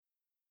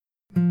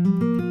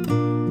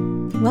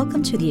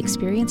Welcome to the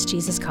Experience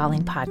Jesus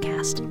Calling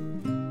podcast.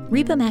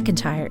 Reba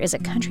McEntire is a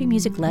country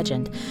music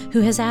legend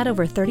who has had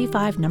over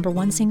 35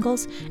 #1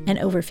 singles and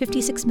over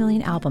 56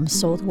 million albums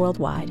sold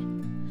worldwide.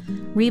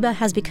 Reba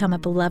has become a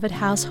beloved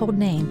household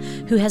name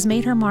who has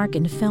made her mark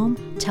in film,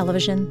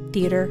 television,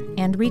 theater,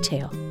 and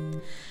retail.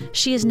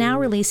 She is now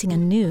releasing a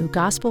new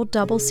gospel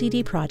double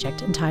CD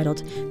project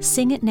entitled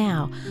Sing It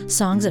Now,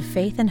 Songs of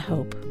Faith and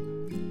Hope.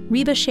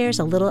 Reba shares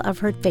a little of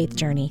her faith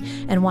journey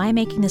and why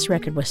making this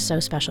record was so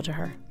special to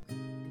her.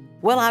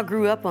 Well, I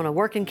grew up on a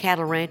working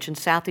cattle ranch in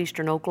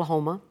southeastern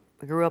Oklahoma.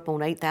 I grew up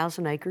on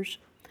 8,000 acres.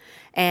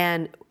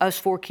 And us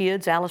four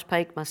kids, Alice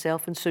Pake,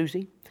 myself, and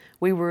Susie,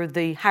 we were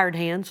the hired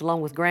hands along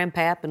with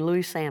Grandpap and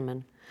Louis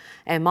Salmon.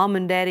 And Mom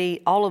and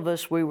Daddy, all of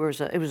us, it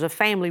was a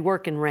family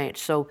working ranch.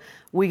 So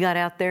we got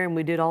out there and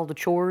we did all the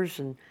chores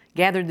and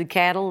gathered the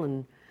cattle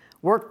and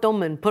worked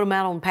them and put them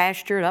out on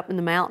pasture and up in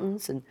the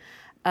mountains.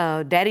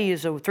 And Daddy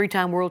is a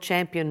 3-time world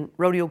champion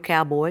rodeo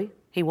cowboy.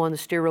 He won the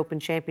steer roping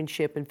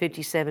championship in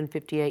 57,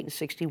 58, and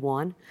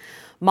 61.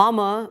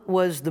 Mama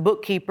was the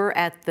bookkeeper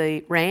at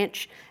the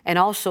ranch and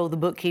also the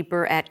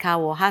bookkeeper at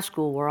Kiowa High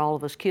School, where all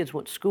of us kids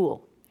went to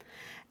school.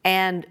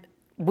 And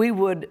we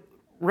would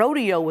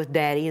rodeo with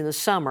Daddy in the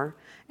summer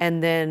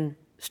and then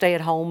stay at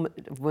home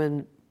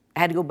when I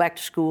had to go back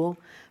to school,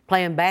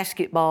 playing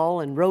basketball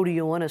and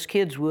rodeoing as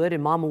kids would,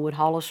 and Mama would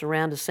haul us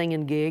around to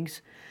singing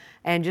gigs,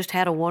 and just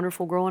had a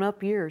wonderful growing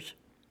up years.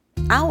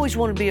 I always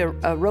wanted to be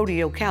a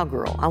rodeo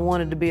cowgirl. I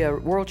wanted to be a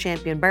world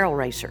champion barrel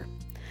racer.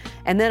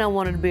 And then I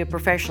wanted to be a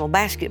professional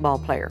basketball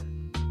player.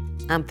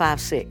 I'm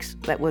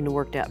 5'6". That wouldn't have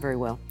worked out very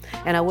well.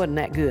 And I wasn't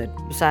that good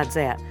besides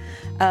that.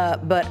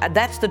 But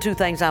that's the two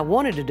things I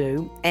wanted to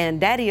do.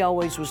 And Daddy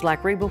always was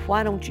like, Reba,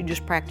 why don't you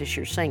just practice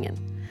your singing?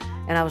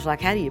 And I was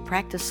like, how do you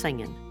practice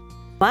singing?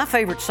 My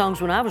favorite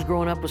songs when I was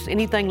growing up was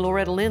anything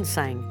Loretta Lynn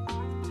sang.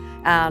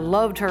 I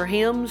loved her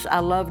hymns. I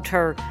loved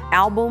her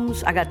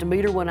albums. I got to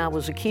meet her when I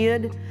was a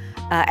kid.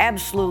 I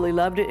absolutely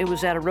loved it. It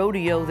was at a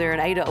rodeo there in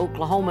Ada,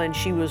 Oklahoma, and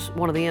she was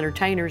one of the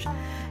entertainers.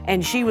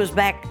 And she was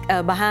back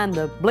behind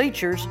the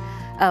bleachers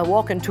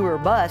walking to her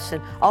bus,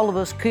 and all of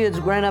us kids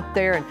ran up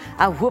there, and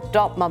I whooped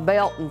off my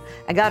belt, and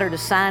I got her to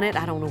sign it.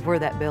 I don't know where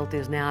that belt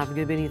is now. I'd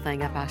give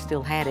anything if I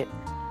still had it.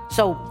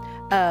 So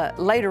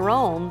later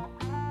on,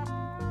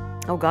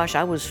 oh gosh,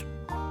 I was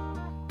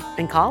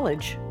in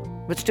college,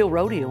 but still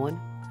rodeoing.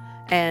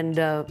 And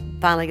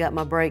finally got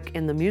my break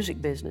in the music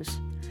business.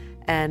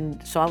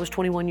 And so I was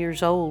 21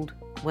 years old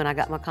when I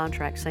got my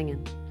contract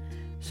singing.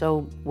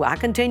 So I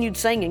continued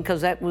singing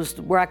because that was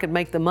where I could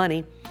make the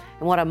money.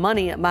 And what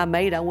money I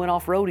made, I went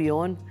off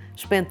rodeoing,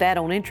 spent that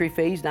on entry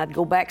fees, and I'd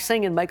go back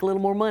singing, make a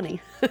little more money.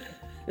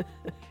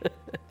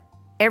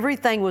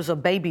 Everything was a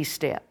baby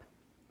step,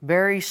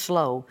 very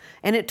slow.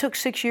 And it took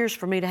 6 years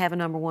for me to have a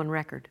 #1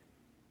 record.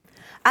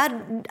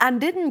 I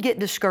didn't get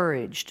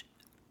discouraged.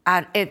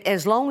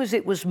 As long as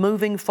it was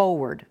moving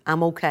forward,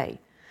 I'm okay.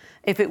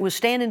 If it was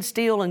standing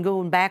still and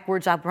going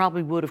backwards, I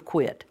probably would have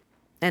quit.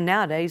 And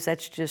nowadays,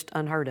 that's just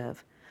unheard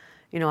of.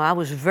 You know, I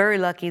was very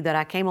lucky that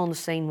I came on the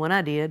scene when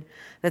I did,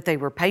 that they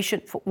were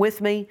patient with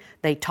me,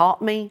 they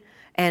taught me,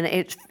 and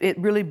it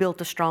really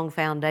built a strong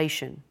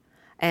foundation.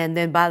 And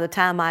then by the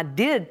time I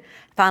did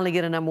finally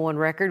get a #1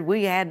 record,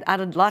 I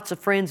had lots of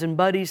friends and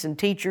buddies and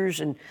teachers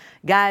and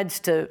guides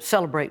to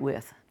celebrate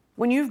with.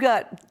 When you've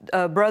got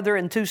a brother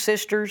and 2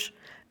 sisters,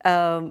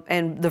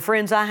 and the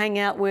friends I hang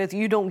out with,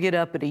 you don't get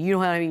uppity. You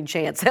don't have any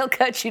chance. They'll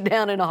cut you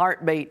down in a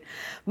heartbeat.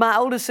 My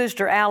oldest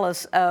sister,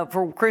 Alice,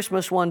 for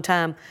Christmas one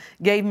time,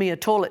 gave me a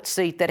toilet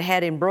seat that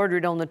had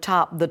embroidered on the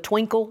top, the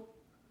twinkle,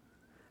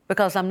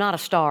 because I'm not a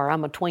star,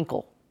 I'm a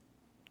twinkle.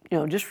 You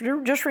know,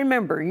 just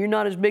remember, you're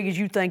not as big as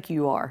you think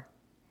you are.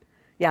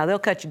 Yeah, they'll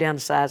cut you down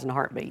to size in a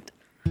heartbeat.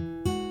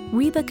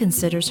 Reba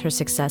considers her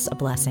success a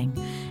blessing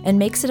and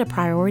makes it a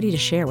priority to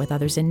share with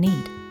others in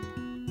need.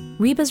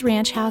 Reba's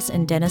ranch house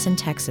in Denison,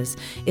 Texas,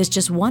 is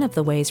just one of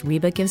the ways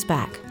Reba gives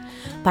back,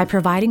 by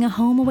providing a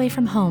home away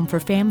from home for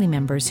family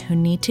members who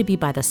need to be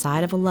by the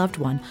side of a loved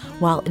one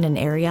while in an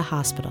area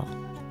hospital.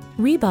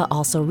 Reba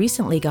also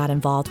recently got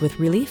involved with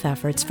relief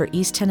efforts for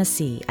East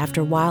Tennessee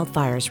after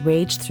wildfires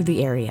raged through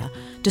the area,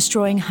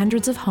 destroying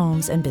hundreds of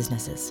homes and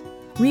businesses.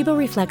 Reba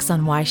reflects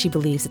on why she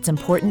believes it's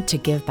important to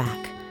give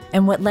back,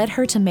 and what led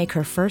her to make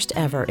her first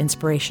ever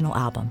inspirational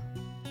album.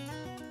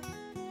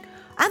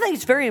 I think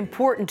it's very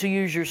important to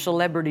use your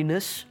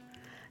celebrityness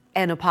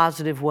in a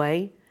positive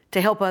way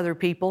to help other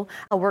people.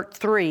 I worked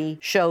 3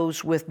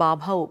 shows with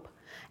Bob Hope,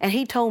 and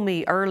he told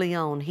me early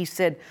on, he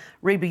said,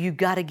 Reba, you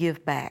got to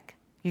give back.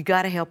 You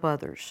got to help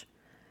others.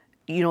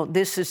 You know,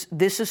 this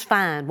is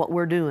fine, what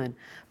we're doing,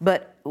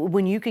 but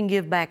when you can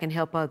give back and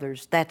help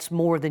others, that's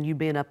more than you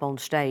being up on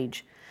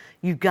stage.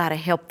 You've got to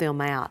help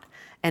them out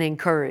and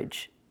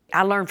encourage.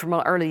 I learned from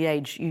an early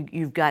age,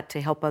 you've got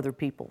to help other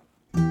people.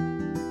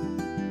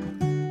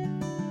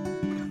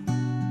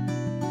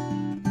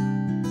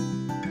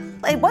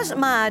 It wasn't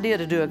my idea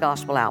to do a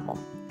gospel album.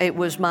 It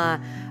was my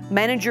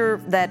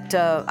manager that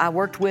I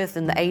worked with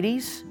in the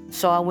 80s,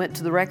 so I went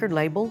to the record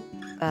label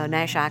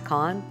Nash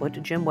Icon, went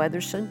to Jim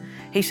Weatherson.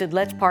 He said,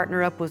 let's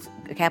partner up with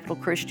Capital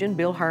Christian,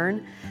 Bill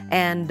Hearn,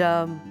 and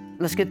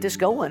let's get this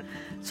going.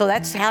 So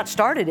that's how it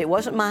started. It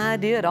wasn't my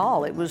idea at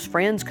all. It was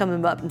friends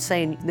coming up and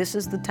saying, this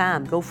is the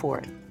time, go for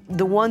it.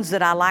 The ones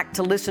that I like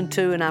to listen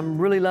to and I'm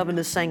really loving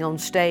to sing on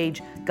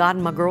stage, God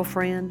and My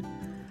Girlfriend,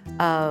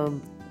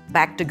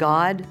 Back to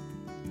God,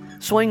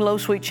 Swing Low,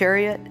 Sweet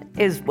Chariot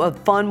is a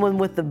fun one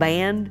with the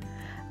band.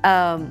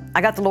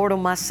 I Got the Lord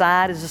on My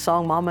Side is a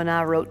song Mama and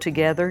I wrote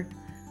together.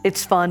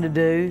 It's fun to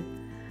do.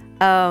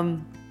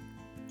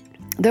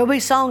 There'll be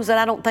songs that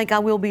I don't think I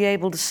will be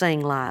able to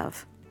sing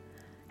live.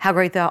 How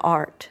Great Thou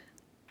Art.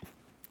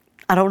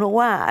 I don't know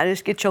why, I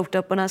just get choked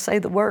up when I say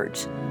the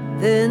words.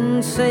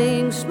 Then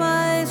sings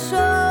my soul,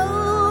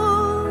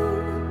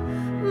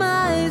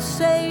 my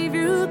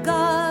Savior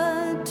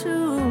God,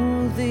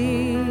 to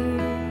Thee.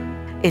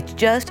 It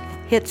just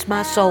hits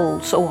my soul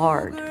so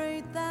hard.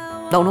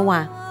 Don't know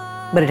why,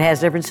 but it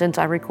has ever since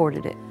I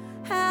recorded it.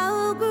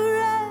 How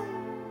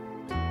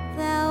great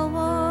Thou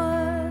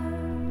art.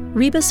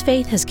 Reba's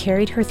faith has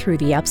carried her through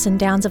the ups and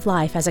downs of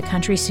life as a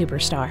country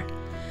superstar.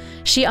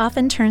 She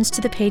often turns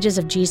to the pages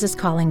of Jesus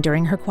Calling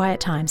during her quiet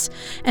times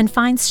and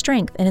finds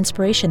strength and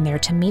inspiration there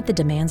to meet the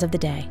demands of the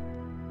day.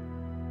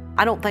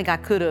 I don't think I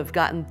could have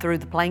gotten through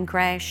the plane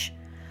crash,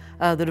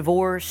 the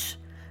divorce,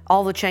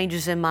 all the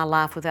changes in my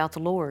life without the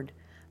Lord,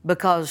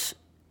 because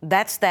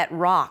that's that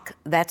rock,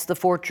 that's the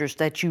fortress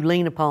that you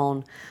lean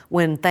upon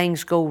when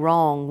things go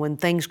wrong, when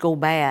things go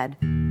bad.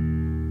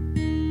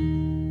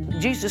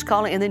 Jesus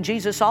Calling, and then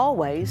Jesus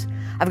Always.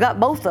 I've got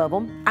both of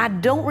them. I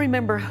don't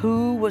remember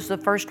who was the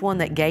first one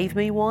that gave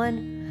me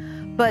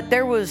one, but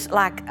there was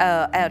like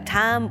a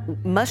time,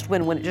 must have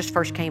been when it just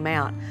first came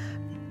out.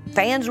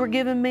 Fans were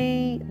giving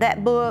me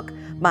that book,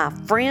 my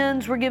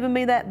friends were giving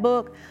me that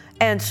book,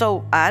 and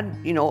so I'd,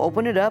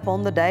 open it up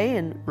on the day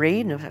and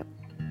read, and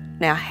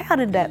now how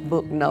did that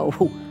book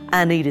know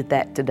I needed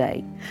that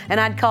today? And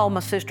I'd call my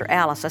sister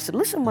Alice. I said,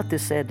 listen what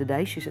this said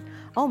today. She said,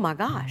 oh my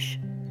gosh,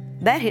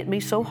 that hit me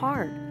so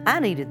hard. I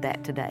needed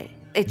that today.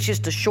 It's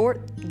just a short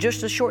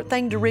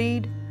thing to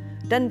read.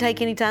 Doesn't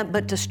take any time,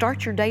 but to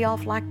start your day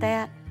off like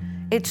that,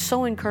 it's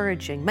so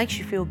encouraging, makes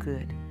you feel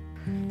good.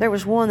 There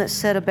was one that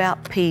said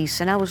about peace,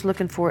 and I was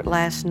looking for it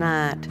last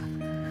night.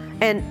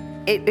 And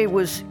it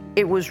was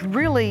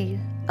really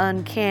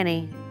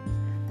uncanny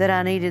that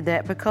I needed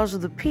that because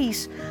of the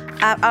peace.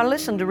 I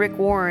listened to Rick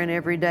Warren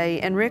every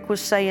day, and Rick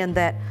was saying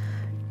that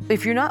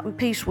if you're not in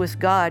peace with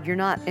God, you're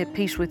not at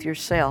peace with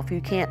yourself. You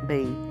can't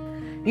be.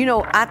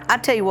 I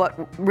tell you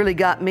what really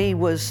got me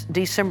was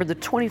December the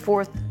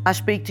 24th. I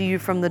speak to you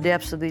from the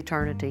depths of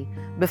eternity.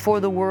 Before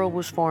the world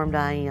was formed,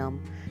 I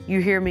am.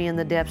 You hear me in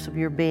the depths of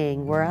your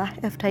being, where I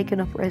have taken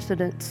up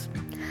residence.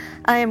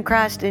 I am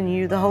Christ in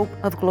you, the hope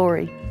of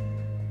glory.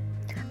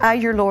 I,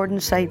 your Lord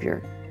and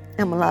Savior,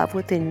 am alive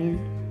within you.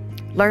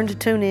 Learn to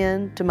tune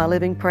in to my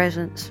living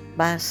presence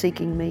by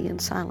seeking me in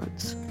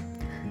silence.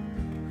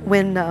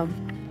 When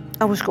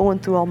I was going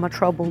through all my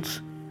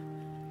troubles,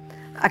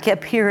 I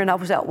kept hearing, I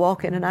was out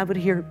walking and I would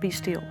hear, be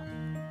still.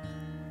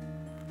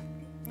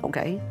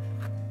 Okay,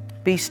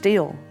 be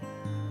still.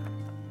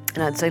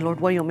 And I'd say,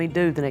 Lord, what do you want me to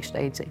do? The next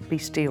day he'd say, be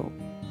still.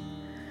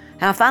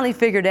 And I finally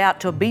figured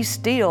out to be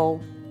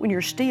still, when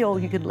you're still,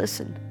 you can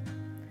listen.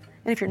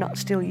 And if you're not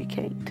still, you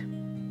can't.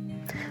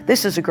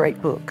 This is a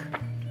great book.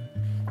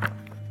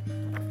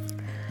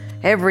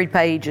 Every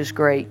page is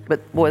great,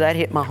 but boy, that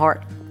hit my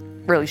heart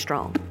really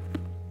strong.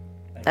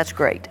 That's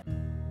great.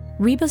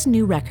 Reba's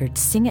new record,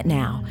 Sing It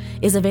Now,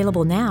 is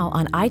available now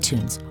on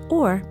iTunes,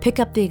 or pick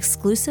up the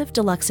exclusive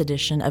deluxe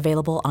edition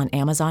available on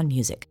Amazon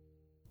Music.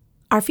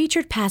 Our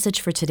featured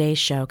passage for today's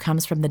show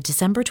comes from the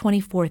December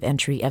 24th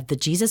entry of the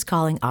Jesus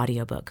Calling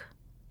audiobook.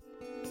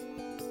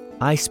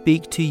 I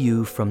speak to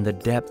you from the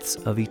depths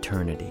of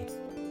eternity.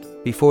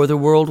 Before the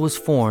world was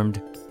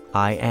formed,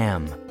 I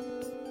am.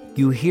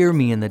 You hear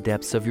me in the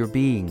depths of your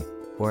being,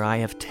 where I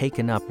have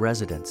taken up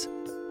residence.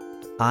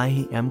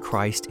 I am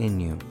Christ in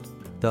you,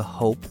 the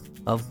hope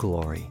of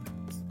glory.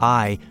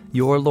 I,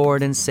 your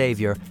Lord and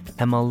Savior,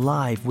 am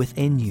alive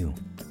within you.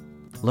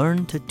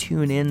 Learn to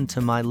tune in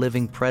to my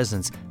living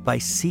presence by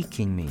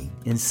seeking me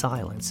in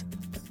silence.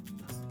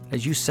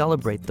 As you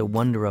celebrate the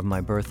wonder of my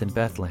birth in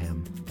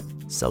Bethlehem,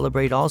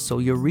 celebrate also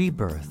your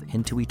rebirth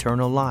into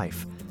eternal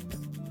life.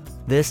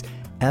 This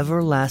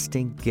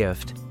everlasting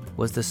gift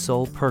was the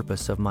sole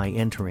purpose of my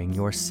entering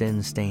your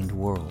sin-stained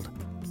world.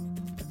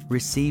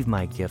 Receive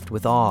my gift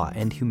with awe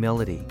and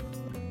humility.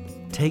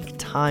 Take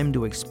time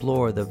to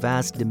explore the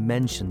vast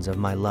dimensions of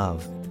my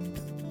love.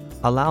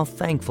 Allow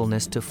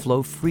thankfulness to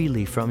flow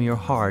freely from your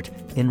heart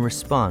in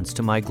response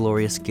to my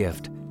glorious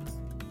gift.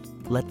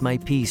 Let my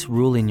peace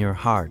rule in your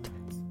heart,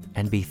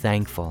 and be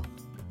thankful.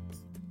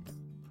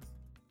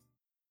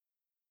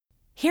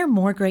 Hear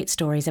more great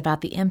stories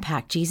about the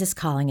impact Jesus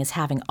Calling is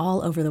having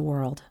all over the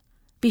world.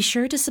 Be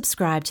sure to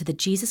subscribe to the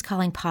Jesus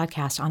Calling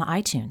podcast on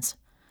iTunes.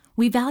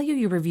 We value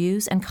your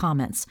reviews and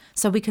comments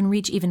so we can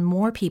reach even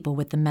more people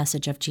with the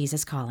message of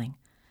Jesus Calling.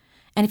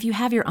 And if you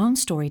have your own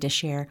story to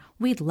share,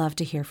 we'd love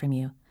to hear from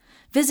you.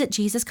 Visit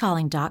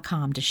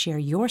JesusCalling.com to share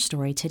your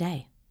story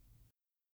today.